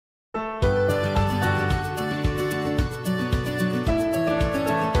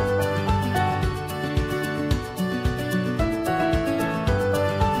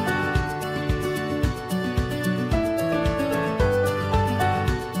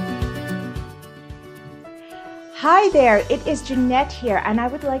Hi there, it is Jeanette here, and I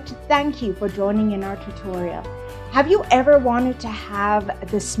would like to thank you for joining in our tutorial. Have you ever wanted to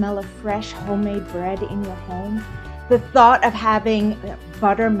have the smell of fresh homemade bread in your home? The thought of having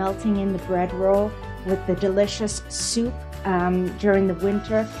butter melting in the bread roll with the delicious soup during the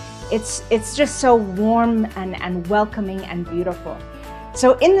winter, it's just so warm and welcoming and beautiful.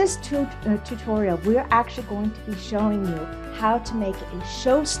 So in this tutorial, we're actually going to be showing you how to make a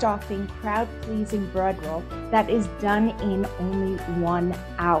show-stopping, crowd-pleasing bread roll that is done in only 1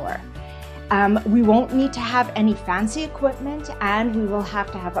 hour. We won't need to have any fancy equipment, and we will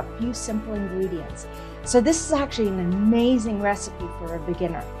have to have a few simple ingredients. So this is actually an amazing recipe for a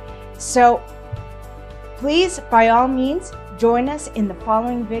beginner. So please, by all means, join us in the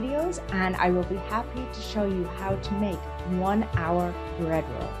following videos, and I will be happy to show you how to make 1 hour bread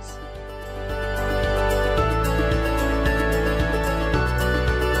rolls.